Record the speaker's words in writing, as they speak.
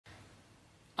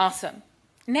Awesome.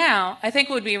 Now, I think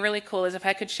what would be really cool is if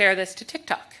I could share this to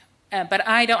TikTok. But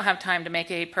I don't have time to make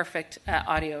a perfect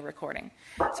audio recording.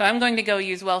 So I'm going to go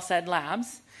use WellSaid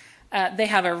Labs. They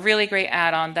have a really great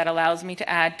add-on that allows me to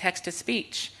add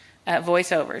text-to-speech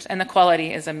voiceovers, and the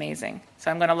quality is amazing.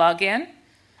 So I'm going to log in,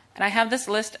 and I have this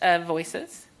list of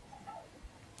voices.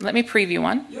 Let me preview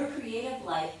one. Your creative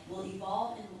life will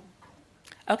evolve in...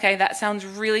 Okay, that sounds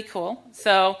really cool.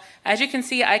 So as you can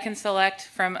see, I can select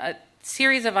from a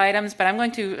series of items, but I'm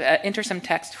going to enter some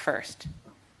text first.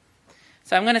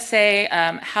 So I'm going to say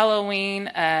Halloween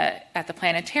at the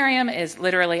planetarium is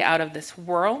literally out of this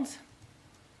world.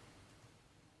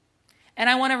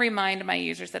 And I want to remind my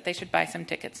users that they should buy some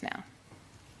tickets now.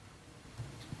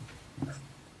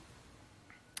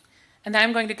 And then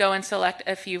I'm going to go and select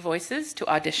a few voices to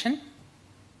audition.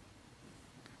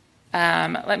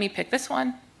 Let me pick this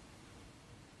one.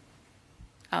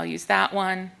 I'll use that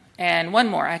one. And one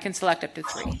more. I can select up to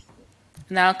 3.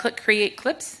 Now I'll click Create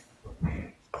Clips.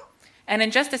 And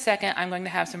in just a second, I'm going to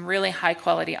have some really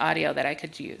high-quality audio that I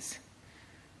could use.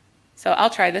 So I'll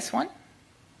try this one.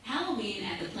 Halloween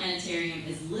at the planetarium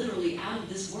is literally out of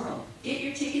this world. Get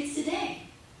your tickets today.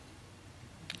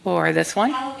 Or this one.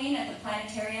 Halloween at the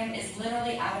planetarium is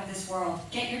literally out of this world.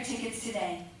 Get your tickets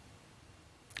today.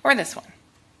 Or this one.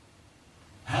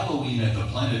 Halloween at the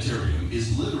planetarium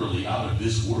is literally out of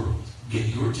this world.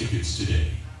 Get your tickets today.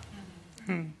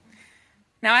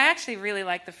 Now, I actually really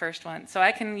like the first one. So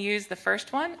I can use the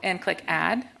first one and click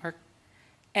Add,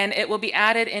 and it will be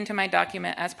added into my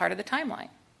document as part of the timeline.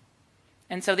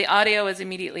 And so the audio is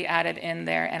immediately added in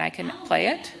there, and I can play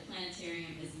it. The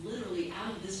planetarium is literally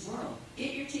out of this world.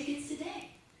 Get your tickets today.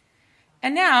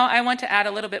 And now I want to add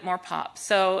a little bit more pop.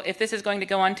 So if this is going to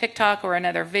go on TikTok or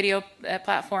another video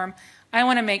platform, I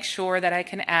want to make sure that I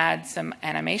can add some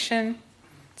animation.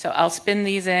 So I'll spin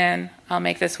these in. I'll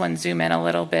make this one zoom in a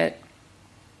little bit.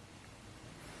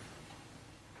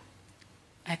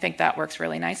 I think that works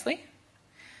really nicely.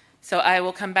 So I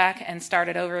will come back and start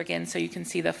it over again so you can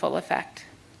see the full effect.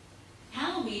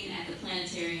 Halloween at the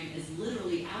planetarium is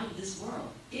literally out of this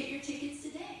world. Get your tickets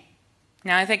today.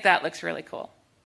 Now I think that looks really cool.